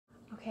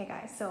Okay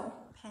guys, so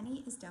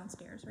Penny is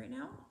downstairs right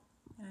now,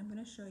 and I'm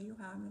going to show you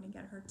how I'm going to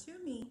get her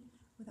to me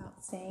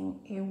without saying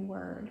a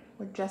word.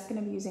 We're just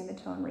going to be using the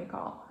tone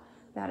recall.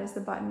 That is the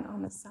button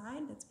on the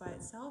side that's by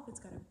itself. It's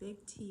got a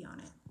big T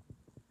on it.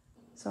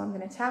 So I'm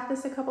going to tap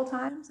this a couple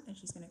times and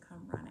she's going to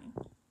come running.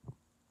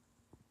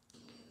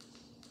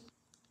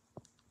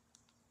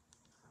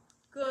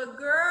 Good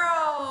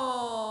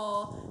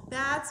girl!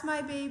 That's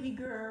my baby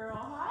girl.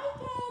 Hi,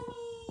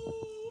 Penny!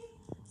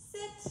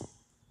 Sit.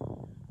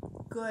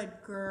 Good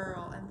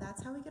girl. And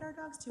that's how we get our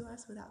dogs to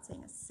us without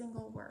saying a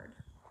single word.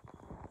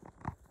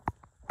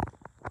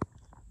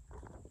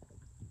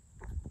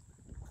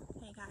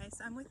 Hey guys,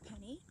 I'm with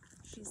Penny.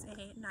 She's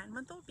a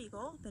 9-month-old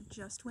beagle that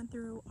just went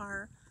through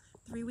our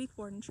 3-week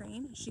board and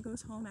train. She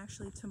goes home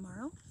actually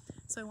tomorrow.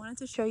 So I wanted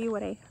to show you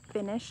what a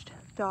finished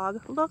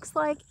dog looks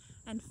like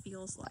and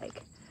feels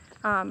like.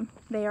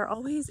 They are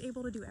always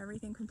able to do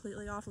everything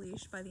completely off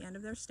leash by the end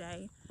of their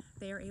stay.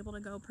 They are able to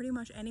go pretty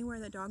much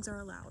anywhere that dogs are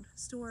allowed.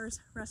 Stores,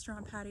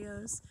 restaurant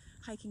patios,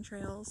 hiking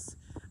trails,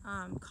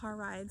 car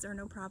rides are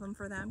no problem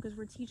for them because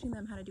we're teaching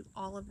them how to do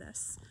all of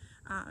this.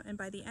 And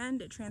by the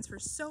end, it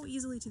transfers so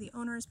easily to the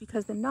owners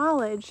because the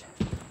knowledge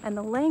and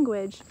the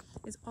language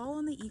is all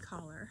on the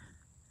e-collar,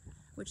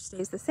 which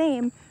stays the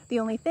same. The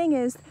only thing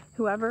is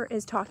whoever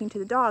is talking to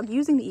the dog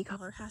using the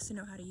e-collar has to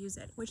know how to use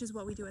it, which is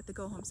what we do at the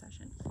go home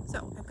session.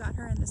 So I've got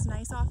her in this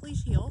nice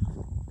off-leash heel,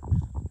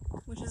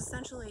 which is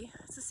essentially,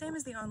 it's the same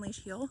as the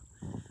on-leash heel,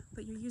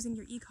 but you're using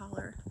your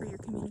e-collar for your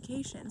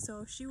communication.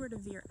 So if she were to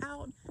veer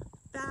out,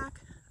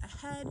 back,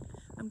 ahead,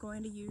 I'm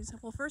going to use,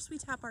 well, first we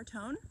tap our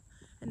tone,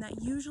 and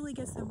that usually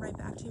gets them right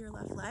back to your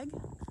left leg.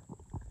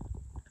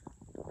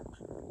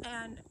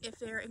 And if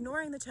they're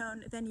ignoring the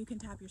tone, then you can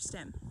tap your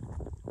stim.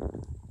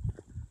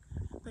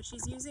 But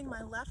she's using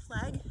my left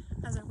leg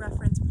as a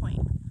reference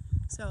point.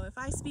 So if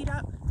I speed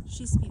up,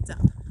 she speeds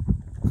up.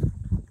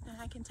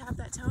 And I can tap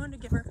that tone to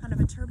give her kind of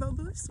a turbo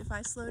boost. If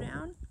I slow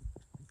down,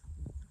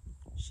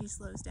 she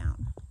slows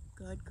down.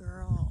 Good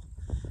girl.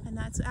 And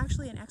that's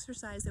actually an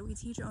exercise that we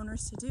teach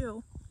owners to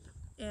do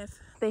if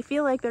they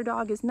feel like their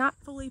dog is not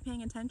fully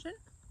paying attention.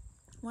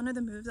 One of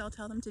the moves I'll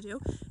tell them to do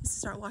is to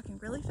start walking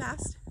really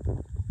fast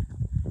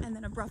and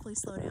then abruptly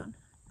slow down.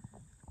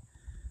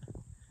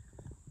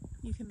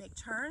 You can make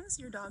turns.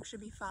 Your dog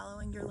should be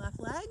following your left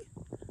leg.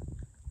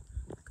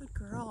 Good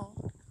girl.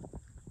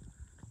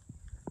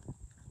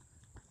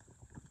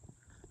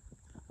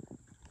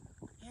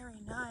 Very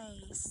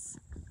nice.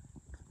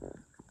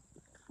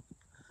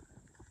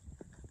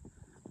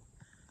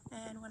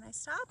 And when I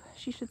stop,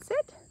 she should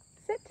sit.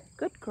 Sit.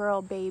 Good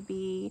girl,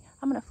 baby.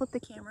 I'm going to flip the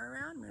camera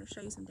around. I'm going to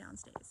show you some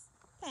downstays.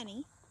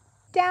 Penny.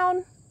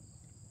 Down.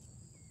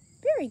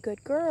 Very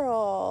good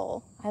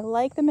girl. I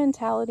like the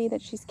mentality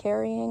that she's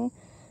carrying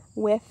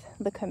with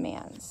the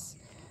commands.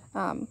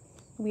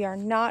 We are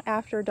not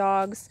after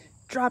dogs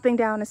dropping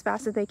down as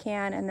fast as they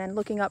can and then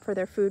looking up for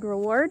their food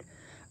reward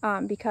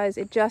because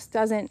it just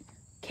doesn't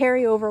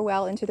carry over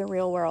well into the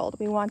real world.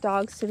 We want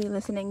dogs to be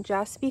listening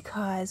just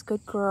because.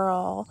 Good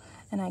girl.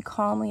 And I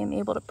calmly am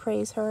able to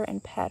praise her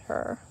and pet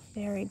her.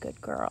 Very good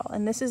girl.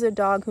 And this is a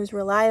dog who's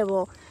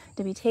reliable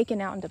to be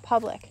taken out into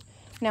public.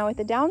 Now with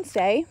the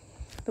downstay,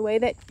 the way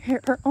that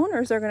her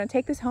owners are going to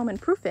take this home and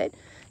proof it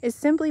is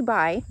simply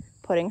by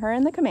putting her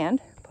in the command,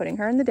 putting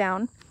her in the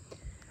down,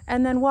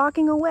 and then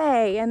walking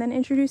away and then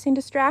introducing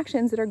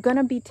distractions that are going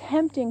to be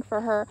tempting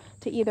for her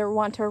to either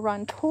want to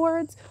run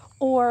towards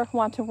or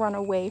want to run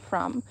away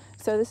from.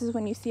 So this is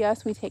when you see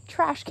us, we take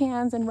trash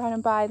cans and run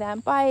them by them,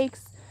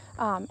 bikes,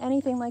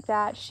 anything like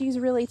that. She's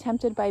really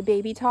tempted by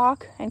baby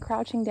talk and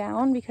crouching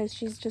down because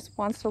she just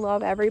wants to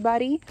love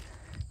everybody.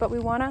 But we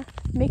want to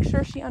make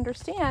sure she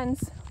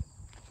understands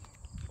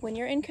when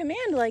you're in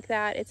command like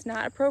that, it's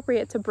not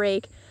appropriate to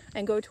break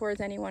and go towards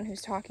anyone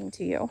who's talking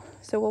to you.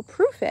 So we'll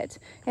proof it.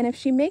 And if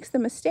she makes the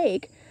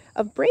mistake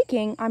of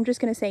breaking, I'm just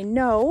going to say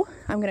no.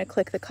 I'm going to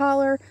click the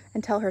collar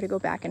and tell her to go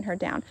back in her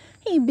down.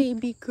 Hey,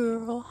 baby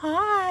girl.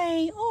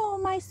 Hi. Oh,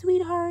 my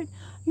sweetheart.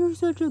 You're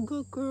such a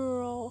good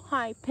girl.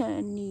 Hi,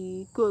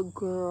 Penny. Good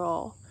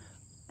girl.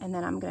 And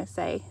then I'm going to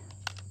say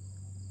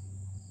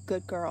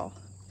good girl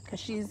because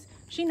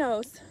she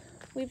knows.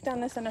 We've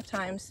done this enough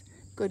times.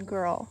 Good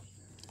girl.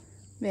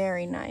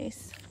 Very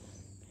nice.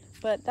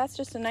 But that's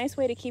just a nice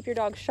way to keep your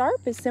dog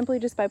sharp is simply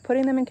just by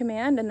putting them in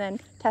command and then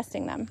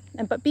testing them.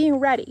 But being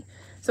ready.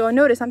 So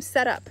notice I'm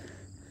set up.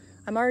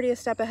 I'm already a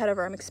step ahead of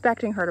her. I'm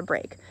expecting her to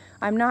break.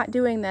 I'm not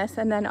doing this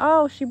and then,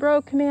 oh, she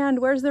broke command.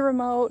 Where's the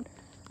remote?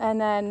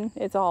 And then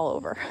it's all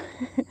over.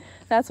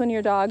 That's when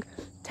your dog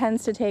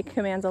tends to take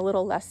commands a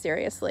little less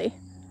seriously.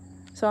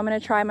 So I'm going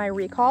to try my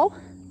recall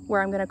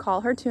where I'm going to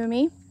call her to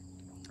me.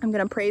 I'm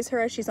going to praise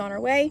her as she's on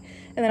her way,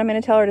 and then I'm going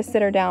to tell her to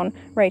sit her down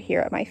right here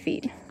at my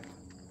feet.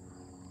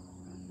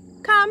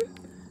 Come.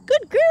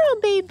 Good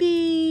girl,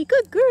 baby.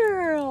 Good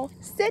girl.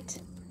 Sit.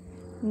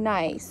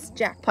 Nice.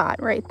 Jackpot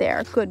right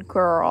there. Good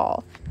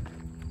girl.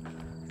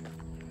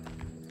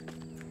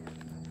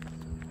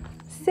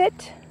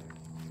 Sit.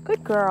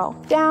 Good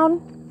girl. Down.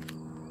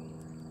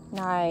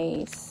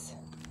 Nice.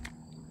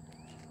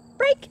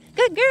 Break.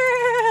 Good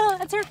girl.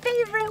 That's That's her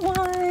favorite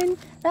one.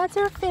 That's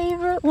her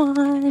favorite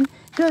one.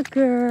 Good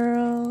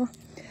girl.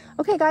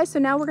 Okay guys, so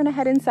now we're gonna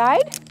head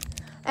inside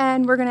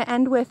and we're gonna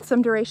end with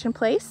some duration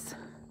place.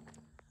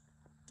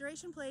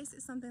 Duration place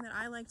is something that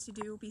I like to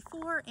do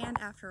before and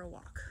after a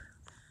walk,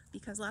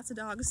 because lots of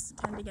dogs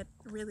tend to get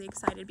really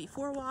excited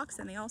before walks,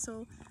 and they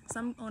also,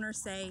 some owners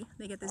say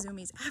they get the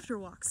zoomies after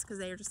walks because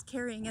they are just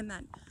carrying in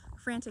that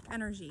frantic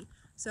energy.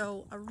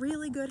 So a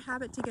really good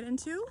habit to get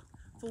into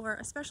for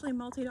especially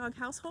multi-dog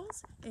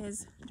households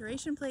is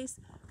duration place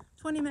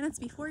 20 minutes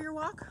before your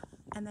walk,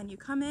 and then you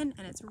come in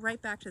and it's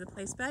right back to the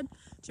place bed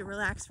to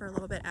relax for a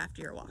little bit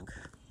after your walk.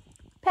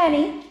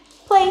 Penny,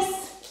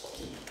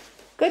 place.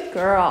 Good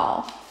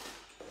girl.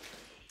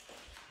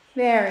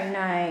 Very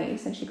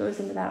nice. And she goes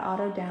into that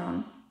auto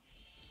down.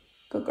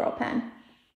 Good girl, Pen.